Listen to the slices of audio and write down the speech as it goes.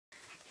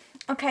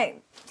Okay,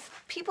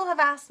 people have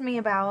asked me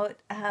about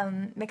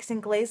mixing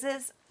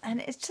glazes,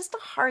 and it's just a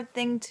hard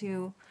thing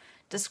to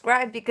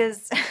describe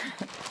because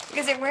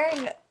because you're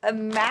wearing a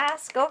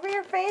mask over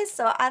your face,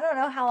 so I don't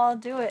know how I'll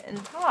do it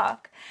and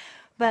talk.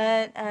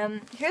 But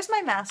here's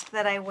my mask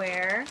that I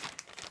wear.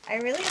 I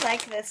really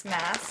like this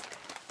mask.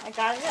 I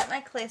got it at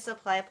my clay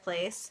supply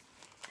place.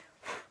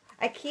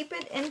 I keep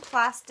it in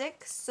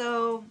plastic,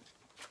 so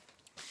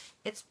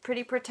it's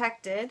pretty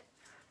protected,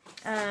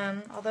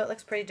 although it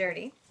looks pretty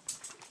dirty.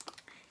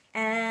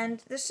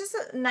 And there's just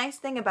a nice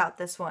thing about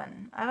this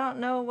one. I don't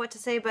know what to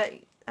say, but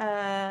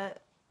I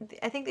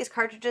think these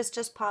cartridges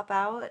just pop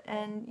out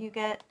and you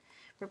get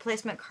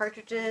replacement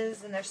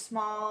cartridges, and they're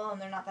small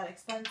and they're not that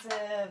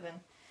expensive,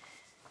 and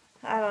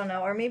I don't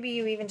know. Or maybe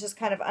you even just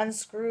kind of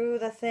unscrew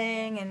the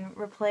thing and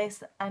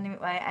replace.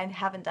 Anyway, I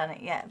haven't done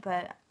it yet,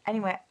 but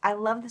anyway, I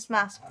love this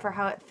mask for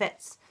how it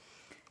fits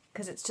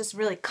because it's just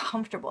really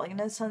comfortable. You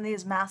know, some of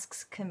these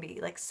masks can be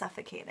like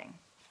suffocating.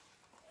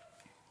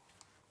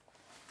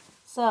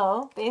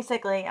 So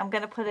basically, I'm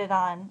going to put it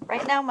on.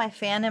 Right now my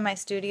fan in my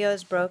studio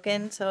is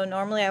broken, so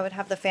normally I would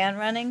have the fan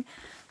running,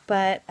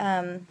 but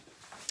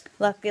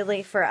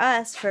luckily for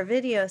us, for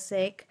video's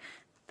sake,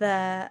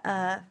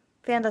 the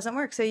fan doesn't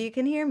work, so you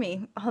can hear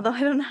me, although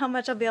I don't know how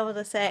much I'll be able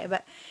to say,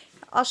 but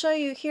I'll show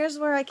you. Here's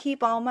where I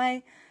keep all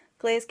my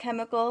glaze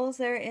chemicals.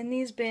 They're in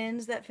these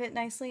bins that fit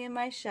nicely in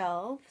my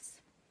shelves,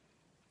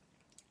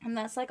 and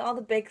that's like all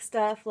the big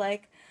stuff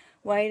like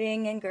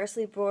whiting and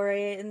Gersley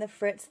borate and the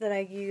Fritz that I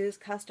use,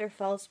 Custer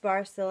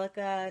feldspar,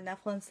 silica,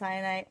 nepheline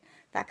cyanide,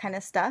 that kind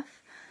of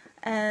stuff.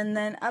 And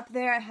then up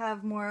there I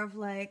have more of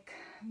like,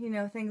 you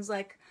know, things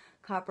like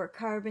copper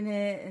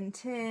carbonate and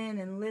tin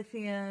and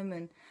lithium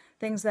and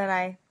things that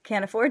I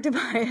can't afford to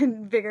buy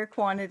in bigger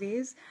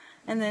quantities.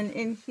 And then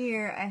in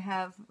here I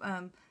have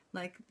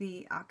like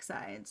the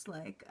oxides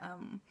like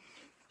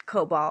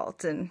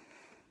cobalt and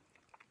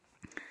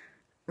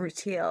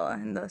rutile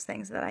and those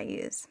things that I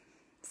use.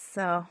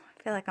 So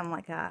I feel like I'm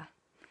like on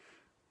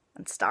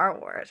Star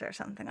Wars or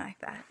something like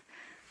that.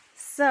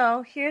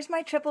 So here's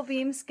my triple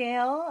beam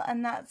scale,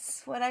 and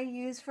that's what I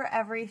use for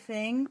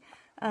everything.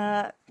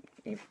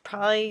 You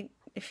probably,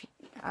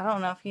 I don't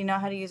know if you know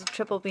how to use a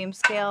triple beam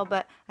scale,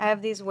 but I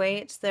have these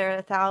weights. They're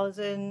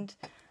 1,000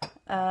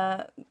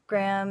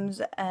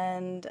 grams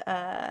and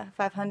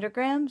 500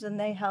 grams, and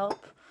they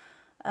help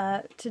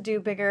to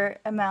do bigger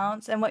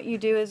amounts. And what you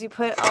do is you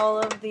put all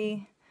of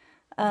the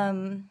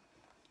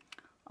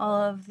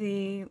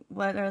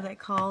what are they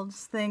called,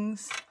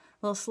 things,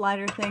 little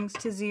slider things,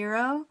 to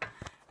 0,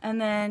 and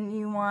then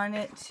you want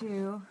it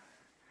to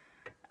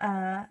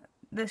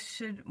this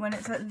should, when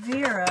it's at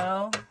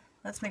 0,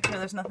 let's make sure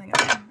there's nothing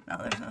in there. No,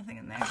 there's nothing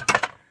in there.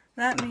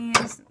 That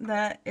means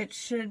that it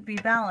should be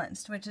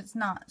balanced, which it's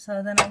not.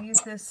 So then I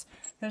use this,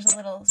 there's a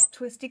little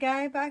twisty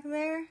guy back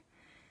there,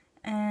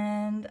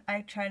 and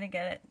I try to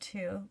get it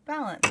to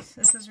balance.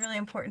 This is really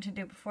important to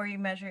do before you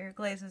measure your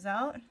glazes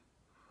out,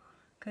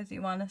 because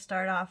you want to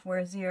start off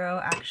where 0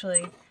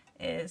 actually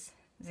is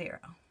 0.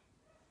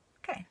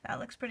 Okay, that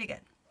looks pretty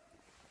good.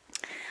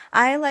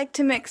 I like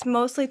to mix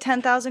mostly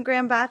 10,000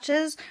 gram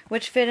batches,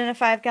 which fit in a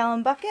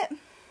 5-gallon bucket.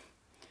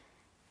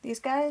 These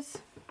guys.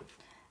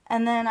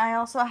 And then I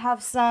also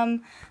have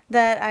some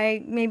that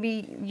I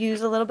maybe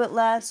use a little bit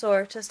less,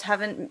 or just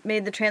haven't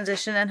made the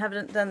transition and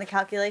haven't done the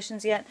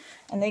calculations yet.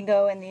 And they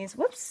go in these,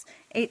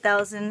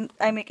 8,000,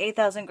 I make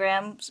 8,000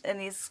 grams in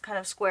these kind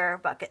of square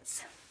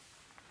buckets.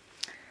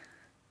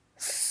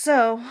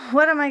 So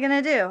what am I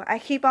going to do? I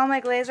keep all my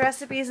glaze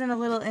recipes in a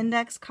little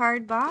index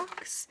card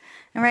box,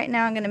 and right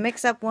now I'm going to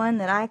mix up one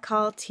that I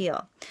call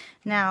teal.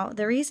 Now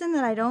the reason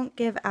that I don't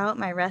give out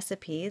my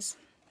recipes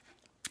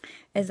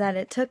is that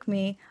it took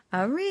me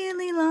a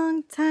really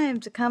long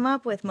time to come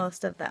up with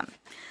most of them.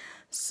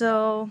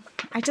 So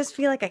I just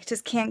feel like I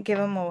just can't give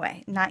them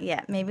away. Not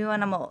yet. Maybe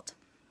when I'm old.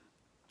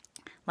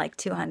 Like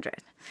 200.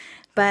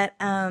 But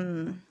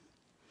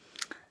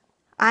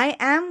I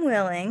am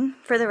willing,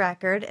 for the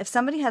record, if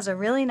somebody has a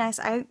really nice,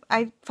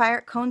 I fire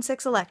at Cone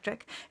 6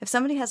 electric. If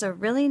somebody has a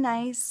really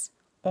nice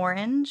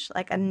orange,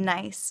 like a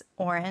nice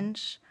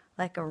orange,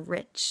 like a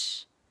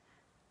rich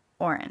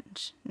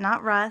orange,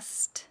 not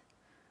rust,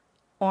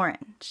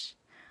 orange,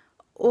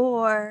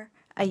 or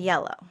a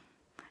yellow.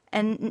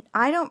 And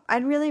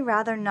I'd really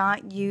rather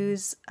not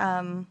use,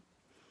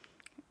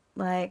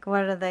 like,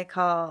 what are they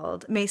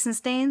called? Mason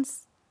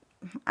stains?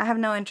 I have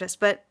no interest,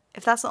 but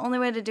if that's the only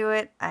way to do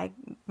it, I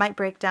might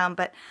break down,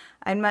 but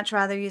I'd much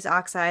rather use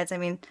oxides. I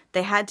mean,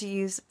 they had to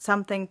use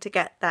something to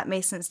get that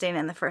mason stain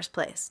in the first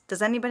place.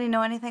 Does anybody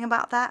know anything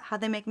about that? How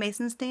they make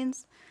mason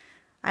stains?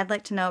 I'd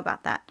like to know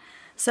about that.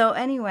 So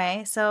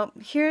anyway, so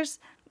here's,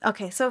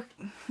 okay, so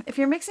if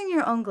you're mixing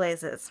your own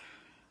glazes,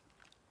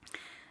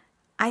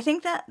 I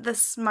think that the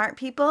smart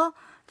people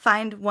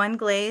find one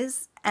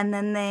glaze and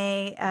then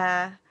they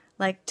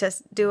like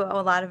just do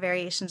a lot of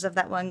variations of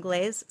that one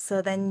glaze.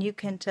 So then you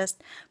can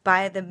just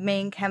buy the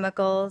main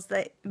chemicals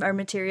that are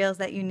materials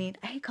that you need.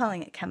 I hate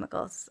calling it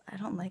chemicals. I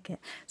don't like it.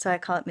 So I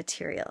call it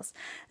materials.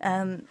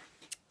 Get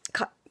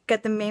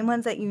get the main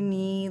ones that you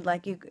need,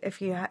 like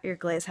if your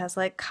glaze has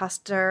like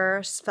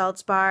Custer,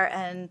 feldspar,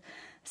 and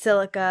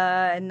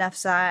silica, and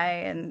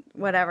nephsi, and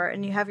whatever,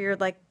 and you have your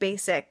like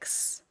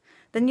basics,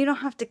 then you don't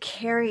have to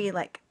carry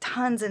like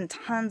tons and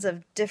tons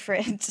of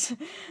different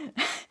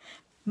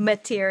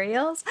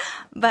materials.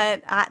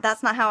 But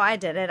that's not how I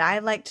did it. I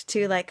liked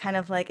to like kind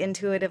of like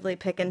intuitively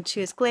pick and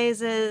choose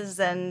glazes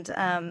and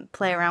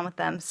play around with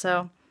them.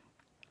 So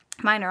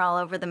mine are all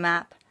over the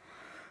map.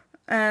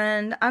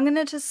 And I'm going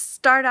to just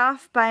start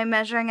off by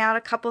measuring out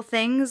a couple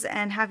things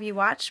and have you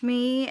watch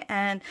me.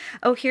 And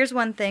oh, here's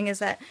one thing, is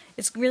that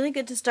it's really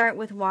good to start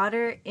with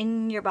water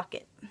in your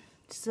bucket.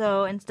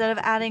 So instead of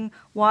adding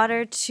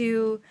water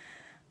to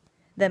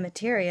the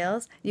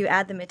materials, you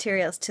add the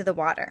materials to the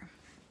water.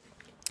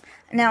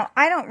 Now,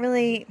 I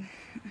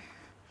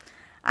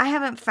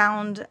haven't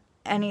found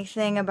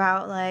anything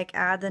about like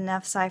add the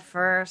nephsi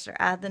first or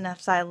add the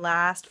nephsi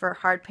last for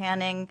hard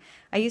panning.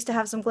 I used to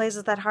have some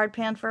glazes that hard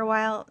pan for a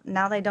while.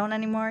 Now they don't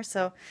anymore,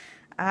 so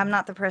I'm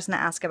not the person to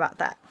ask about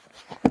that.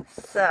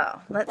 So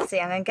let's see,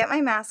 I'm going to get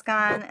my mask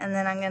on and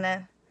then I'm going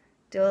to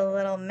do a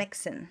little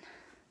mixing.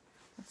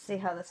 Let's see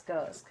how this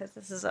goes, because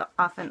this is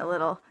often a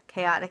little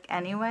chaotic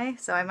anyway,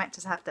 so I might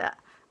just have to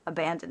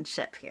abandon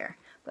ship here.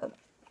 But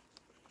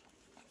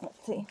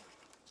let's see.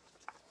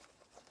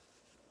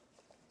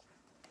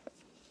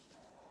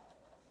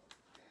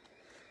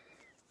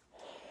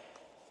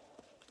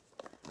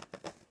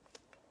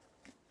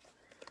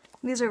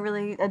 These are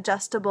really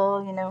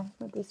adjustable, you know,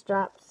 with these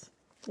straps.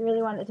 You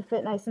really want it to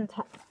fit nice and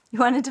tight. You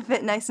want it to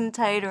fit nice and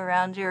tight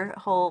around your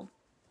whole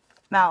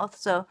mouth,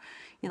 so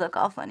you look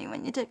all funny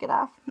when you take it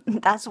off.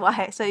 That's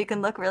why, so you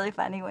can look really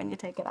funny when you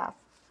take it off.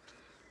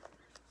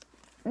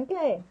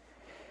 Okay.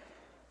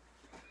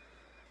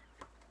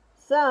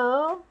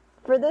 So,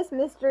 for this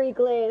mystery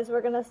glaze,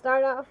 we're going to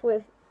start off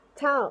with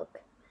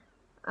talc.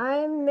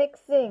 I'm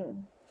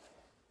mixing.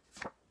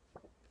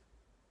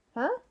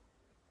 Huh?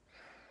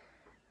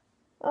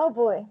 Oh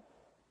boy.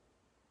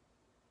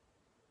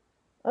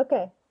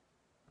 Okay.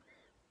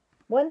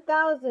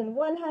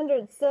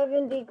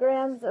 1,170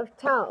 grams of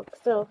talc.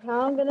 So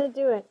how I'm going to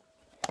do it.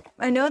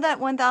 I know that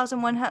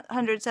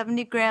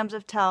 1,170 grams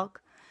of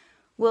talc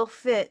will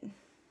fit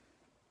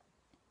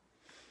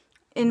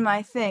in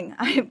my thing,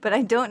 but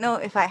I don't know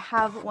if I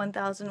have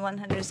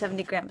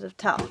 1,170 grams of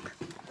talc.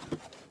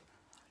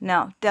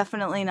 No,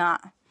 definitely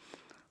not.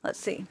 Let's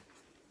see.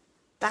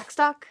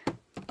 Backstock?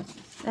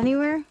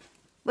 Anywhere?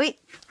 Wait.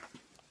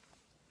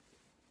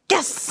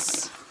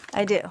 Yes!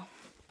 I do.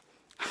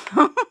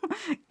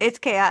 It's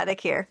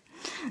chaotic here.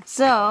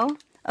 So,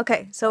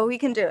 okay, so we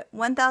can do it.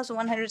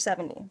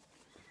 1,170.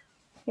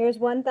 Here's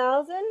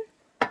 1,000.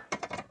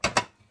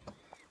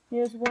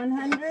 Here's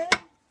 100.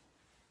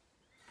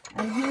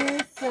 And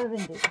here's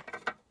 70.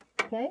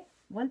 Okay?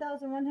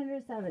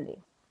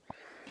 1,170.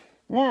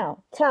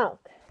 Now,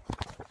 talc.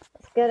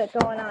 Let's get it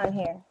going on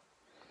here.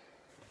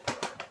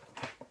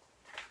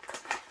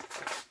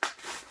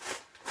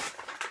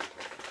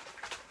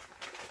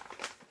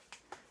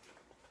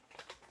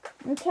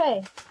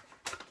 Okay.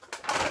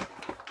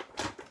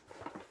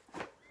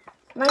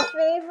 My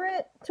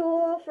favorite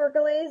tool for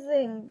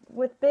glazing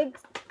with big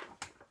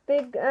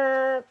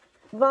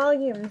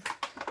volumes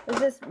is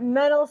this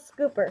metal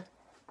scooper.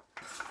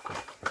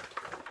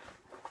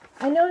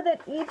 I know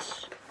that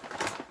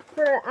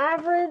for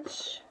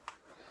average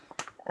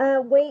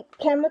weight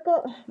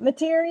chemical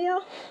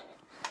material,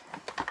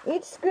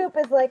 each scoop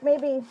is like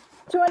maybe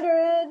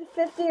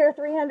 250 or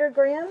 300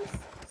 grams.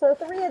 So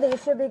 3 of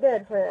these should be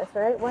good for this,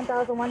 right?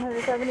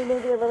 1,170,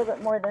 maybe a little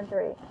bit more than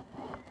 3.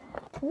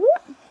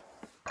 Whoop.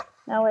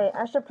 Now wait,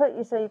 I should put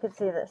you so you could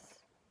see this.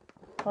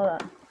 Hold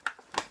on.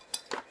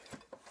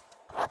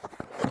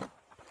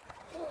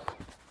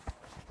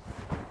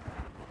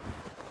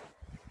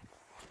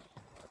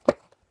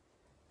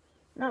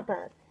 Not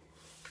bad.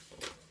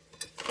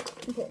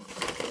 Okay,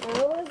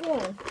 that was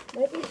 1.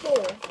 Might be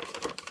 4.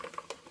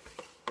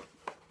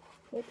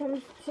 Here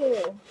comes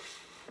 2.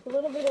 A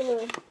little bit of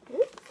a...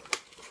 Whoops.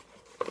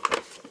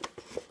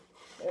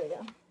 There we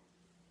go.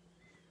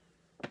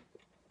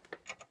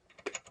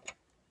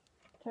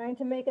 Trying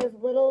to make as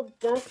little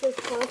dust as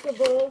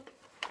possible.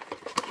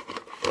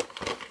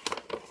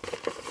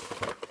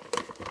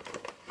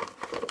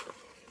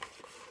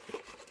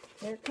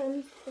 Here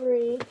comes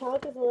 3.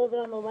 Talc is a little bit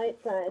on the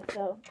light side,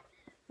 so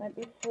might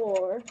be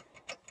 4.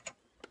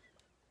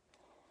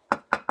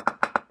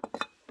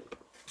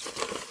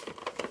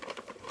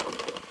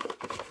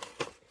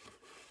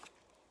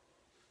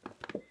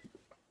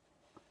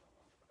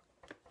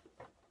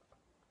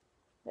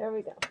 There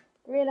we go.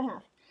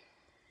 3.5.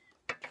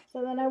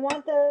 So then I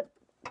want the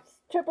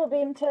triple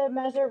beam to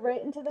measure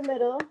right into the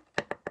middle.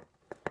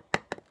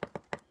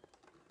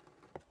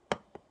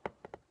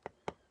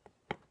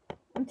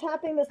 I'm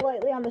tapping this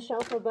lightly on the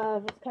shelf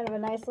above. It's kind of a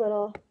nice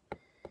little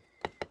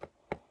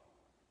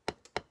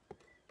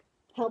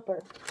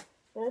helper.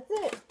 That's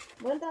it.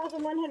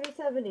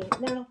 1,170.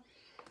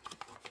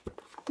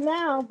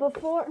 Now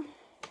before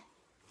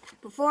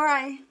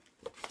I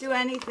do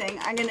anything,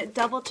 I'm going to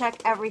double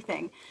check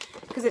everything.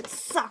 because it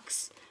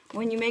sucks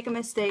when you make a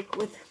mistake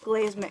with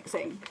glaze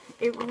mixing.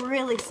 It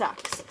really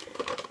sucks.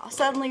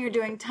 Suddenly you're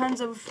doing tons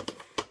of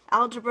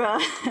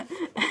algebra,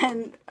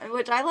 and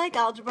which I like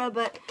algebra,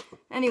 but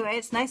anyway,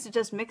 it's nice to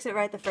just mix it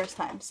right the first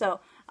time.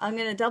 So I'm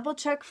going to double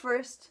check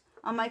first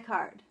on my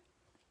card.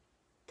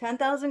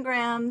 10,000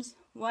 grams,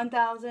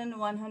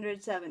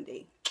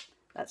 1,170.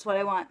 That's what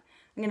I want.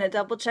 I'm going to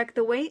double check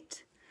the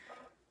weight.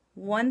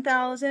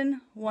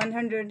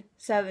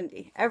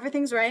 1,170.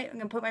 Everything's right. I'm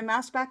going to put my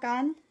mask back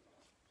on.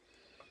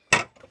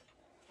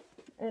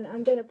 And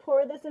I'm going to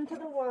pour this into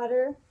the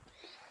water.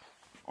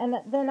 And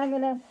then I'm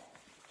going to,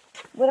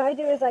 what I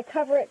do is I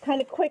cover it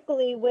kind of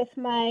quickly with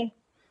my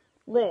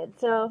lid.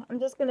 So I'm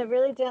just going to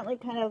really gently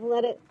kind of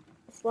let it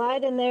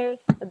slide in there.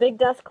 A big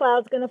dust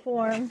cloud's going to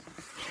form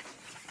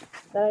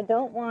that I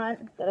don't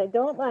want, that I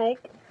don't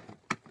like.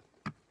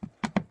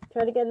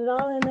 Try to get it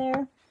all in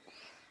there.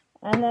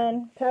 And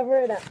then cover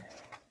it up.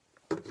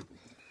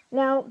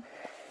 Now,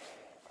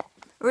 a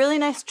really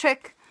nice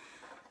trick,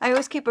 I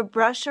always keep a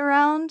brush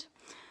around,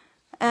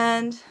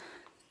 and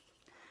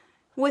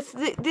with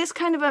this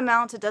kind of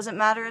amount it doesn't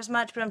matter as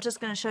much, but I'm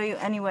just going to show you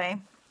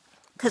anyway,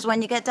 because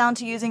when you get down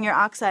to using your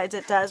oxides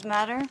it does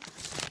matter.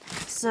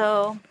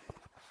 So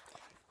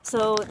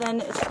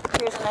then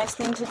here's a nice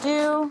thing to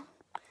do,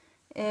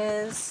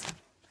 is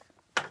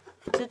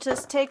to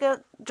just take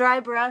a dry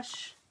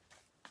brush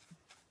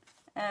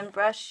and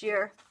brush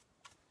your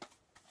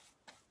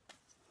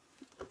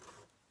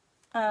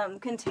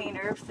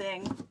container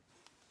thing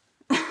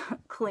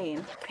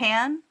clean.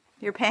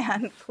 Your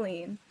pan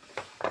clean.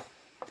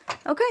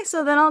 Okay,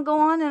 so then I'll go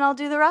on and I'll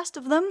do the rest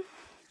of them.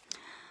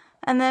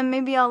 And then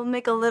maybe I'll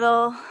make a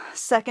little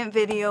second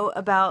video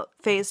about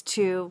phase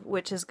 2,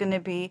 which is going to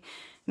be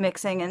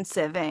mixing and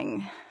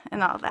sieving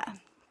and all that.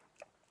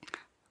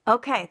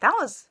 Okay, that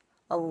was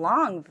a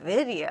long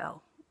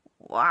video.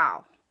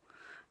 Wow.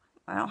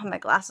 I don't have my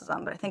glasses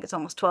on, but I think it's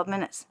almost 12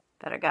 minutes.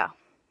 Better go.